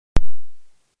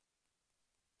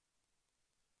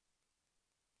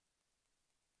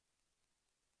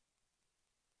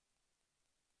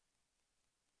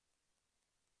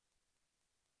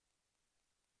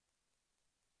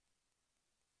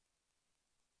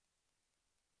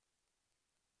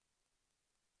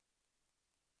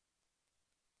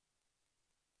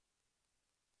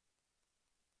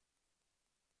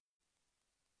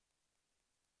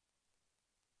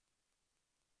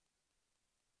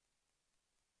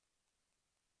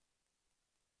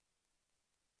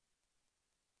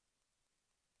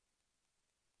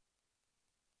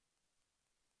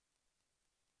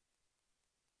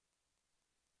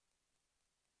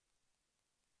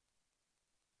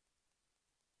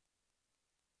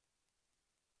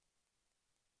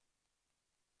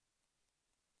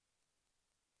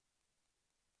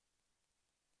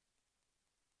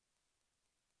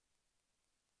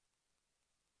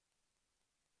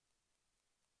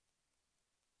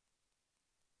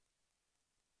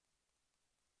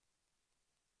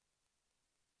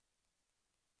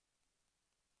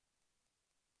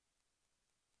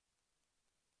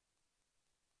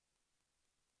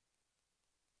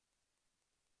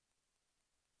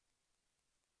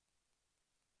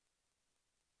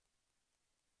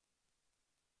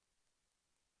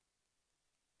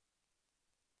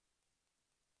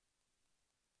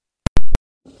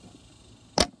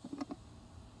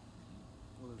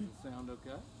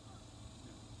okay?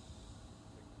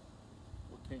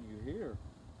 What can you hear?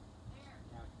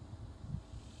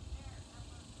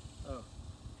 Oh,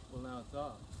 well now it's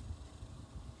off.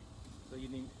 So you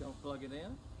don't plug it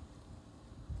in?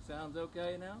 Sounds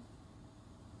okay now?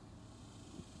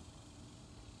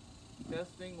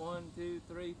 Testing 1, 2,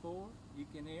 3, 4. You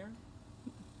can hear?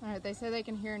 All right, they say they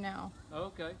can hear now.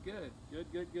 Okay, good.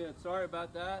 Good. Sorry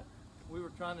about that. We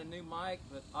were trying a new mic,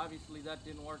 but obviously that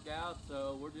didn't work out,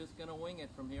 so we're just going to wing it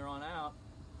from here on out.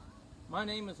 My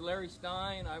name is Larry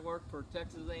Stein. I work for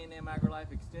Texas A&M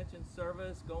AgriLife Extension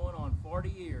Service, going on 40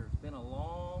 years. Been a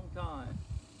long time.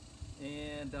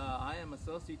 And I am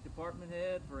Associate Department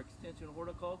Head for Extension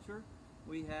Horticulture.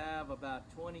 We have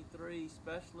about 23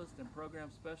 specialists and program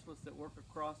specialists that work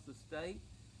across the state.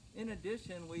 In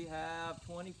addition, we have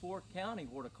 24 county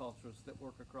horticulturists that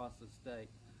work across the state.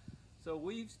 So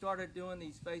we've started doing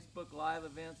these Facebook Live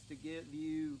events to give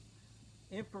you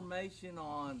information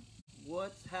on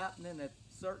what's happening at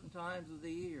certain times of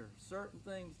the year, certain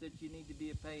things that you need to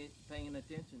be paying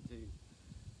attention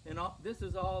to. And this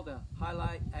is all to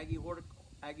highlight Aggie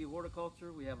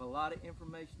Horticulture. We have a lot of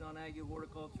information on Aggie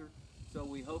Horticulture, so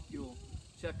we hope you'll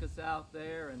check us out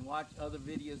there and watch other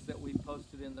videos that we've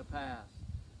posted in the past.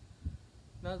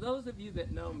 Now, those of you that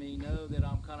know me know that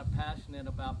I'm kind of passionate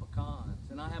about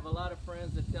pecans, and I have a lot of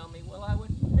friends that tell me, well, I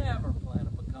would never plant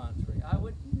a pecan tree. I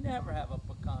would never have a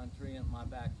pecan tree in my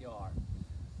backyard.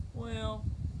 Well,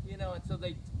 you know, and so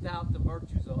they doubt the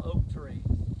virtues of oak trees.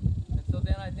 And so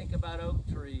then I think about oak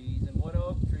trees, and what do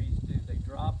oak trees do? They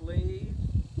drop leaves,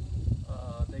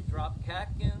 they drop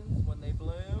catkins when they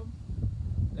bloom,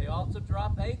 they also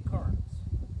drop acorns.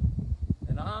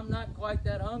 And I'm not quite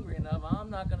that hungry enough. I'm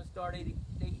not going to start eating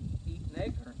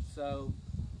acorns. So,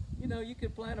 you know, you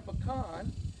could plant a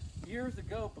pecan. Years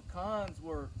ago, pecans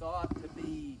were thought to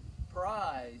be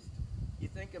prized. You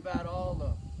think about all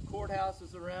the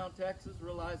courthouses around Texas,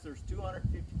 realize there's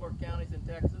 254 counties in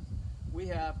Texas. We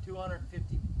have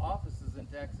 250 offices in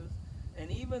Texas.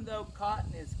 And even though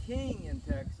cotton is king in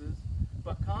Texas,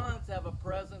 pecans have a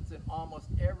presence in almost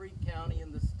every county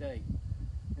in the state.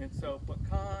 And so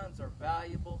pecans are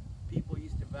valuable. People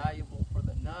used to valuable for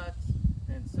the nuts.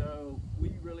 And so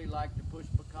we really like to push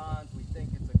pecans. We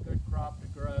think it's a good crop to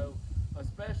grow,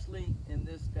 especially in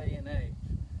this day and age.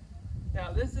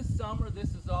 Now this is summer,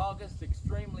 this is August,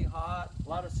 extremely hot, a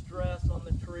lot of stress on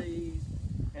the trees.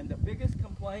 And the biggest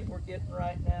complaint we're getting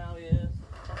right now is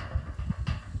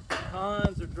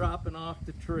pecans are dropping off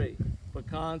the tree.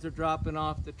 Pecans are dropping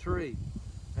off the tree.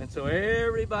 And so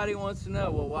everybody wants to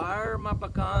know, well, why are my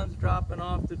pecans dropping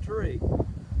off the tree?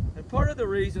 And part of the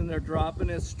reason they're dropping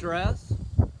is stress.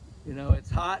 You know, it's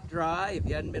hot, dry. If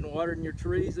you hadn't been watering your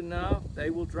trees enough, they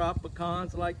will drop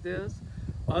pecans like this.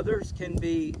 Others can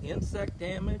be insect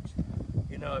damage.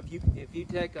 You know, if you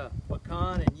take a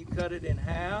pecan and you cut it in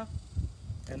half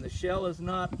and the shell is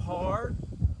not hard,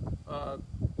 a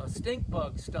stink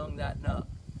bug stung that nut.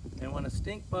 And when a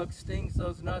stink bug stings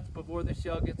those nuts before the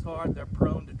shell gets hard, they're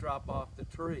prone to drop off the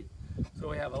tree. So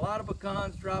we have a lot of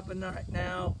pecans dropping right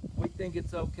now. We think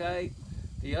it's okay.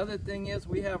 The other thing is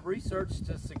we have research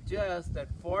to suggest that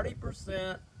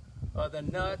 40% of the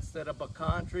nuts that a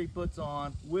pecan tree puts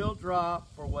on will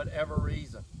drop for whatever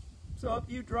reason. So if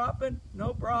you drop it,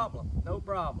 no problem, no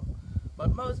problem.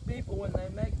 But most people, when they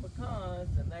make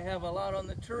pecans and they have a lot on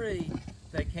the tree,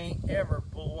 they can't ever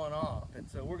pull one off. And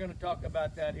so we're going to talk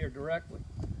about that here directly.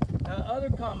 Now,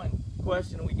 other common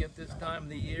question we get this time of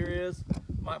the year is,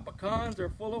 my pecans are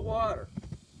full of water.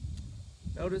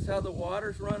 Notice how the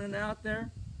water's running out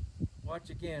there? Watch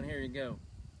again, here you go.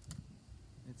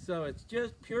 And so it's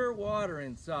just pure water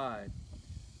inside.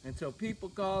 And so people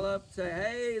call up and say,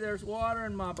 hey, there's water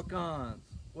in my pecans.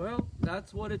 Well,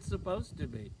 that's what it's supposed to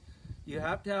be. You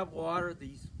have to have water.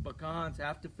 These pecans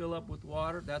have to fill up with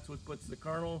water. That's what puts the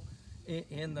kernel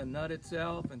in the nut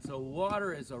itself. And so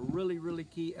water is a really, really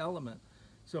key element.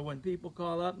 So when people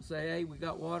call up and say, hey, we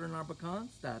got water in our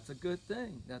pecans, that's a good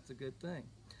thing. That's a good thing.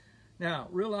 Now,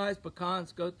 realize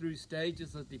pecans go through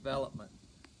stages of development.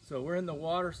 So we're in the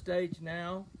water stage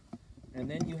now, and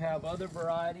then you have other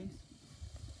varieties.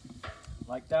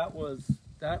 Like that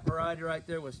variety right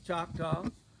there was Choctaw.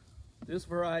 This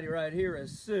variety right here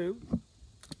is Sioux.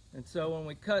 And so when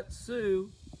we cut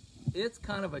Sioux, it's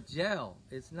kind of a gel.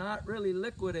 It's not really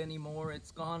liquid anymore.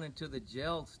 It's gone into the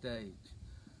gel stage.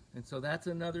 And so that's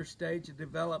another stage of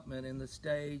development in the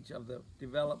stage of the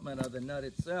development of the nut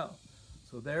itself.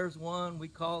 So there's one, we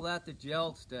call that the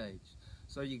gel stage.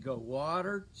 So you go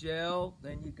water, gel,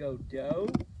 then you go dough.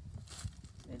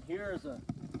 And here is a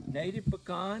native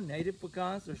pecan. Native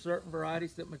pecans, there are certain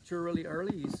varieties that mature really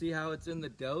early. You see how it's in the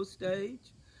dough stage?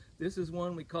 This is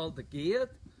one we call the Giyeth.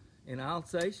 In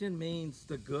Alsatian means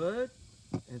the good.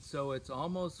 And so it's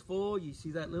almost full. You see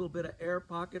that little bit of air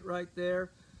pocket right there?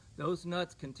 Those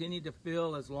nuts continue to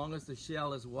fill as long as the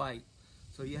shell is white.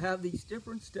 So you have these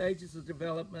different stages of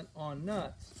development on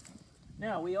nuts.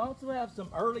 Now, we also have some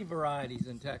early varieties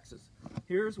in Texas.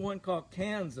 Here's one called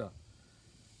Kanza.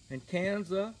 And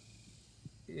Kanza,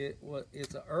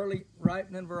 it's an early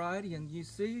ripening variety, and you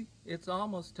see it's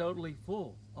almost totally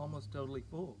full, almost totally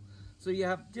full. So you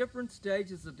have different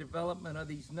stages of development of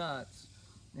these nuts,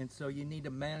 and so you need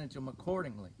to manage them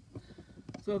accordingly.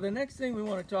 So the next thing we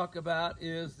want to talk about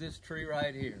is this tree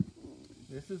right here.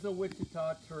 This is a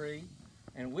Wichita tree,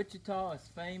 and Wichita is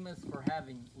famous for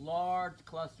having large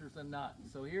clusters of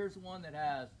nuts. So here's one that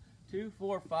has 2,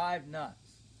 4, 5 nuts.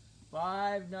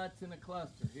 5 nuts in a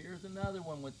cluster. Here's another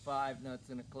one with 5 nuts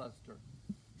in a cluster.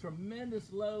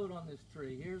 Tremendous load on this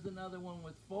tree. Here's another one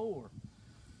with 4.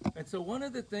 And so one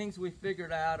of the things we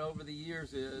figured out over the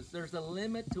years is there's a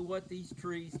limit to what these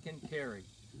trees can carry.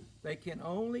 They can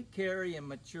only carry and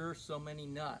mature so many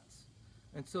nuts.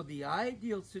 And so the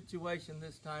ideal situation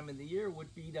this time of the year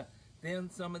would be to thin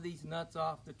some of these nuts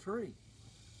off the tree.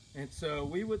 And so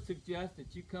we would suggest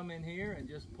that you come in here and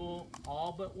just pull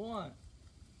all but one.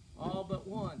 All but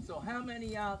one. So how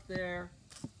many out there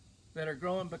that are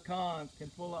growing pecans can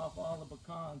pull off all the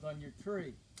pecans on your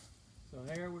tree? So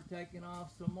here we're taking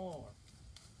off some more.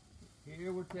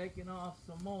 Here we're taking off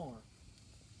some more.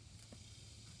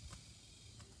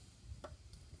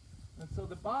 And so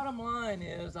the bottom line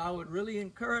is I would really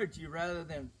encourage you, rather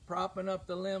than propping up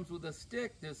the limbs with a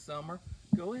stick this summer,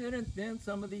 go ahead and thin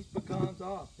some of these pecans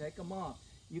off. Take them off.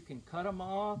 You can cut them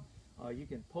off. You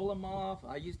can pull them off.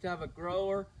 I used to have a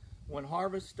grower. When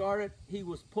harvest started, he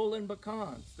was pulling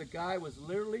pecans. The guy was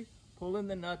literally pulling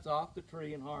the nuts off the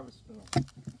tree and harvesting them.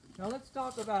 Now let's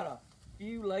talk about a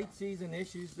few late season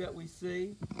issues that we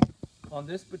see. On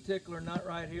this particular nut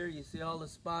right here, you see all the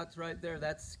spots right there?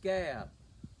 That's scab.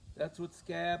 That's what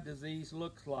scab disease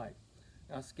looks like.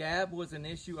 Now scab was an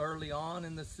issue early on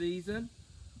in the season.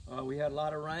 We had a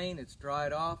lot of rain. It's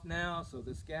dried off now, so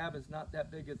the scab is not that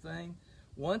big a thing.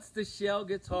 Once the shell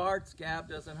gets hard, scab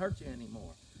doesn't hurt you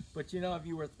anymore. But you know, if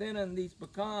you were thinning these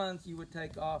pecans, you would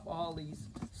take off all these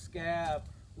scab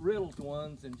riddled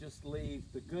ones and just leave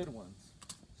the good ones.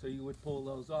 So you would pull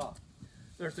those off.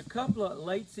 There's a couple of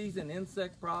late season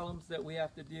insect problems that we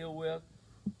have to deal with.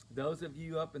 Those of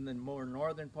you up in the more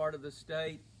northern part of the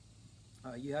state,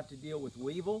 you have to deal with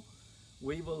weevil.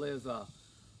 Weevil is a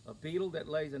beetle that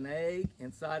lays an egg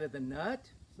inside of the nut.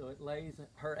 So it lays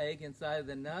her egg inside of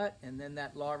the nut, and then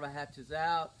that larva hatches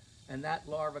out, and that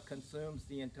larva consumes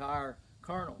the entire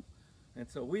kernel. And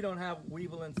so we don't have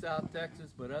weevil in South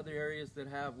Texas, but other areas that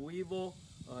have weevil,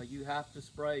 you have to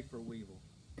spray for weevil.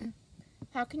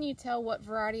 How can you tell what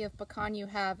variety of pecan you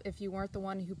have if you weren't the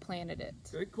one who planted it?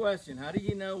 Good question. How do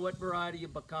you know what variety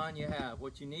of pecan you have?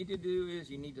 What you need to do is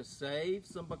you need to save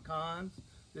some pecans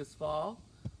this fall.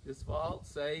 This fall,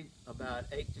 save about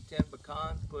 8 to 10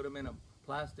 pecans, put them in a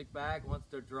plastic bag once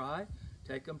they're dry.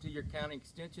 Take them to your county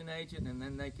extension agent, and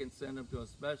then they can send them to a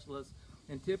specialist.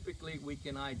 And typically we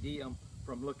can ID them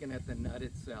from looking at the nut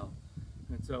itself.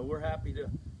 And so we're happy to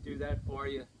do that for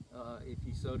you if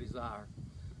you so desire.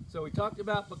 So we talked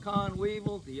about pecan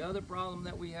weevil. The other problem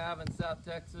that we have in South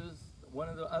Texas, one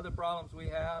of the other problems we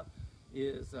have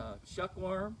is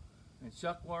shuckworm. And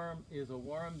shuckworm is a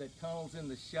worm that tunnels in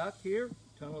the shuck here,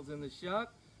 tunnels in the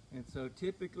shuck. And so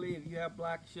typically if you have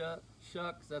black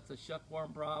shucks, that's a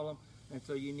shuckworm problem. And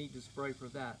so you need to spray for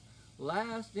that.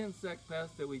 Last insect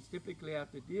pest that we typically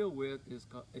have to deal with is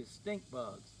stink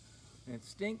bugs. And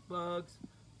stink bugs,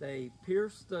 they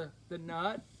pierce the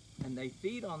nut, and they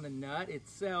feed on the nut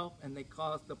itself, and they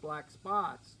cause the black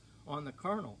spots on the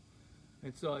kernel.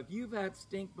 And so if you've had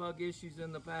stink bug issues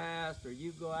in the past, or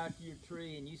you go out to your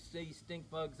tree and you see stink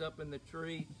bugs up in the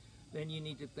tree, then you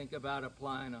need to think about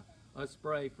applying a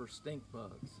spray for stink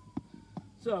bugs.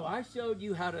 So I showed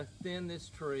you how to thin this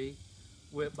tree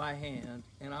by hand,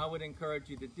 and I would encourage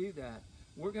you to do that.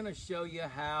 We're going to show you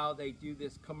how they do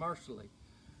this commercially.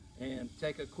 And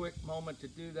take a quick moment to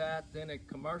do that. Then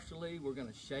commercially, we're going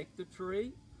to shake the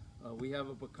tree. We have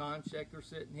a pecan shaker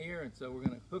sitting here, and so we're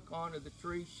going to hook onto the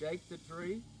tree, shake the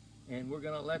tree, and we're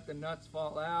going to let the nuts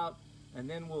fall out, and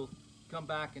then we'll come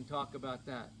back and talk about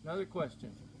that. Another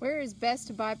question. Where is best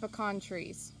to buy pecan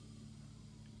trees?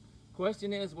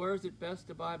 Question is, where is it best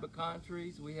to buy pecan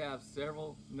trees? We have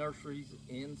several nurseries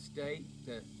in state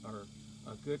that are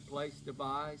a good place to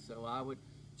buy, so I would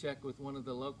check with one of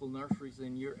the local nurseries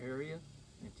in your area,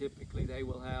 and typically they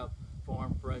will have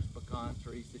farm fresh pecan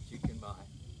trees that you can buy.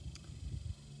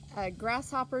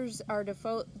 Grasshoppers are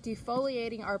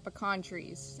defoliating our pecan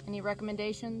trees. Any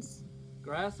recommendations?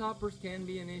 Grasshoppers can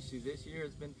be an issue. This year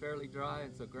it's been fairly dry,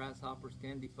 and so grasshoppers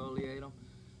can defoliate them.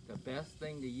 The best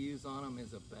thing to use on them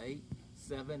is a bait.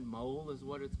 7 mole is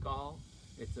what it's called.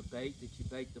 It's a bait that you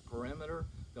bait the perimeter.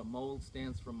 The mole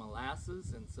stands for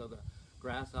molasses, and so the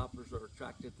grasshoppers are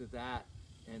attracted to that,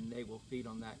 and they will feed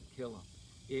on that and kill them.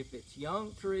 If it's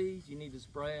young trees, you need to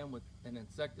spray them with an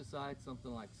insecticide,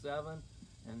 something like 7,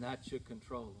 and that should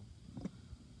control them.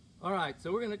 All right,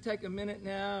 so we're going to take a minute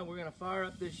now. We're going to fire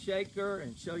up this shaker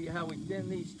and show you how we thin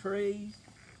these trees.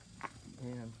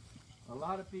 And a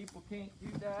lot of people can't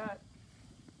do that.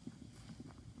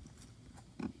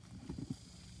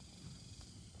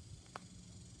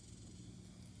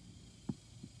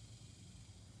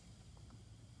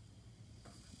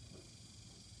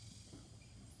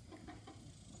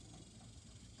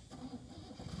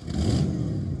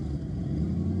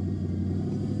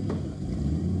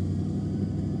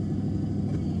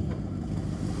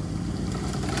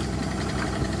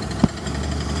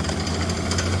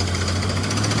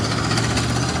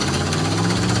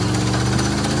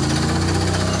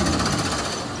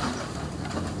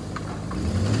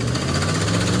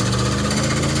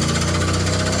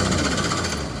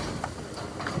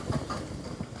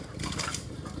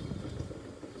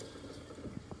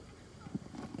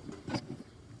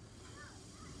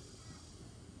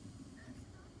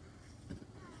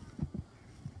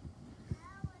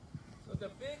 The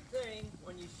big thing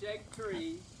when you shake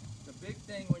trees, the big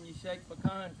thing when you shake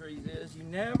pecan trees is you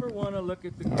never want to look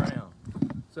at the ground.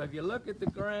 So if you look at the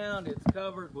ground, it's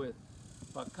covered with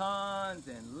pecans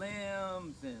and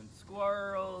limbs and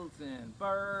squirrels and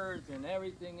birds and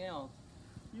everything else.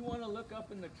 You want to look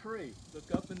up in the tree,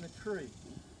 look up in the tree.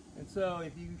 And so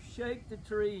if you shake the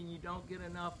tree and you don't get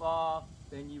enough off,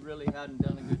 then you really hadn't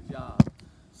done a good job.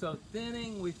 So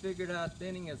thinning, we figured out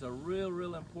thinning is a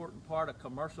real important part of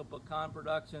commercial pecan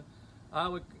production. I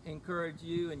would encourage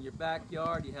you in your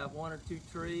backyard, you have 1 or 2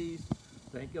 trees,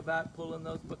 think about pulling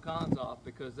those pecans off,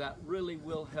 because that really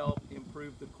will help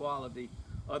improve the quality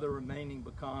of the remaining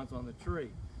pecans on the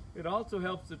tree. It also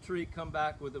helps the tree come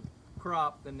back with a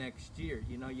crop the next year.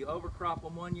 You know, you overcrop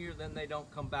them one year, then they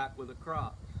don't come back with a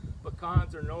crop.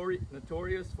 Pecans are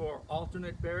notorious for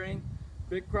alternate bearing.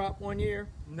 Big crop one year,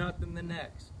 nothing the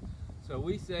next. So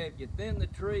we say if you thin the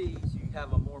trees, you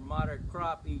have a more moderate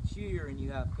crop each year and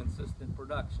you have consistent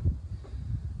production.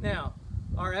 Now,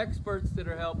 our experts that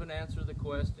are helping answer the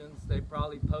questions, they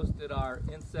probably posted our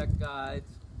insect guides.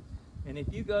 And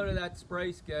if you go to that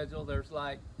spray schedule, there's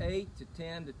like 8 to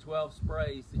 10 to 12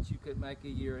 sprays that you could make a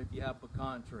year if you have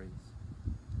pecan trees.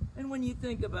 And when you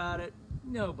think about it,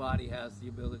 nobody has the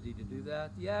ability to do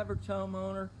that. The average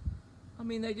homeowner, I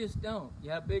mean, they just don't.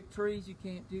 You have big trees, you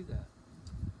can't do that.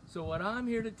 So what I'm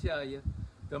here to tell you,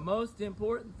 the most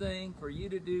important thing for you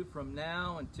to do from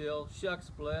now until shuck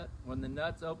split, when the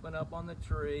nuts open up on the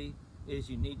tree, is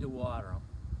you need to water them.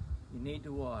 You need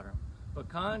to water them.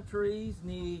 Pecan trees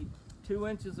need 2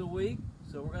 inches a week,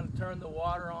 so we're going to turn the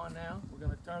water on now. We're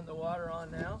going to turn the water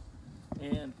on now.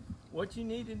 And what you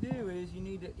need to do is you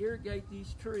need to irrigate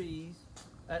these trees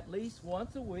at least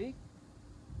once a week.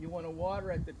 You want to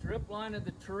water at the drip line of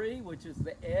the tree, which is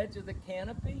the edge of the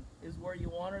canopy, is where you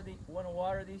want to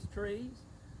water these trees.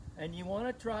 And you want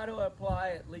to try to apply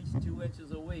at least 2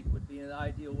 inches a week would be an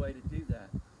ideal way to do that.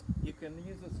 You can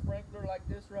use a sprinkler like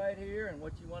this right here, and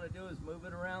what you want to do is move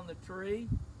it around the tree.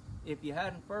 If you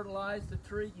hadn't fertilized the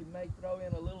tree, you may throw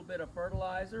in a little bit of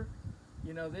fertilizer.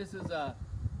 You know, this is a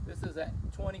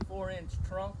 24-inch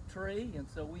trunk tree, and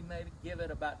so we may give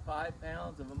it about 5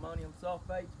 pounds of ammonium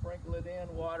sulfate, sprinkle it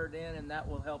in, water it in, and that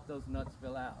will help those nuts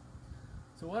fill out.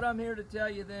 So what I'm here to tell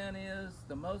you then is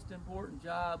the most important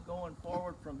job going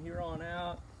forward from here on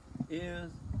out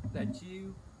is that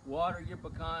you water your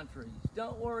pecan trees.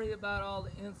 Don't worry about all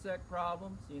the insect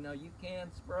problems. You know, you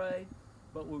can spray,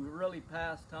 but we've really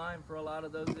passed time for a lot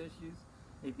of those issues.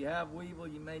 If you have weevil,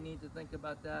 you may need to think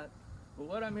about that. But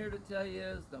what I'm here to tell you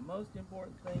is the most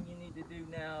important thing you need to do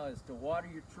now is to water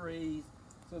your trees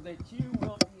so that you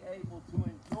will be able to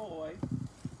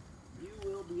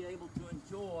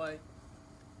enjoy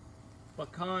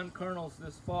pecan kernels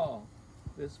this fall.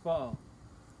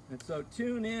 And so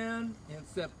tune in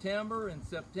September,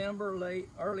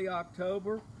 early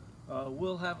October.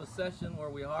 We'll have a session where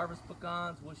we harvest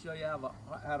pecans. We'll show you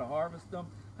how to harvest them,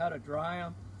 how to dry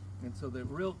them. And so the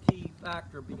real key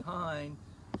factor behind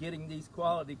getting these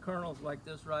quality kernels like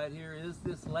this right here is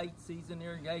this late season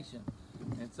irrigation.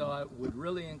 And so I would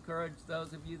really encourage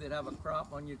those of you that have a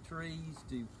crop on your trees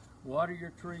to water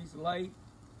your trees late.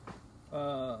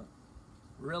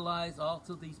 Realize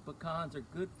also these pecans are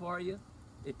good for you.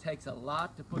 It takes a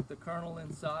lot to put the kernel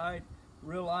inside.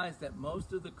 Realize that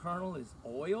most of the kernel is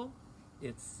oil.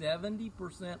 It's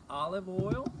 70% olive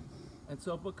oil. And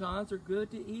so pecans are good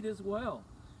to eat as well.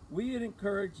 We would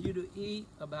encourage you to eat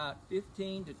about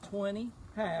 15 to 20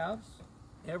 halves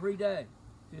every day.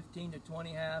 15 to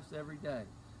 20 halves every day.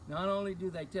 Not only do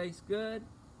they taste good,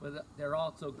 but they're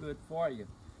also good for you.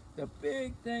 The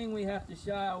big thing we have to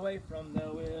shy away from,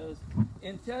 though, is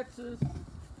in Texas,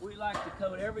 we like to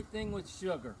coat everything with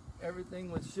sugar.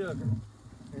 Everything with sugar.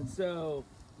 And so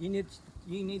you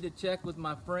need to check with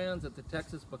my friends at the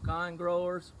Texas Pecan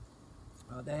Growers.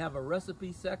 They have a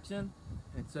recipe section,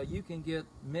 and so you can get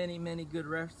many, many good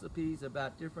recipes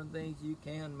about different things you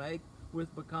can make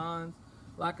with pecans.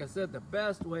 Like I said, the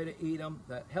best way to eat them,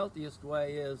 the healthiest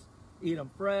way, is eat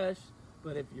them fresh.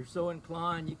 But if you're so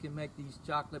inclined, you can make these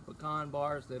chocolate pecan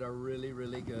bars that are really,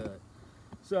 really good.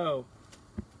 So,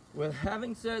 with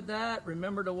having said that,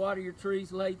 remember to water your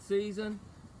trees late season,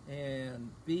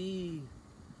 and be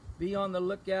on the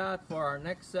lookout for our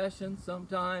next session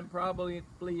sometime, probably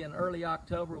in early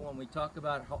October, when we talk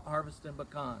about harvesting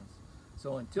pecans.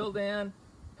 So until then,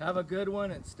 have a good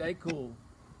one and stay cool.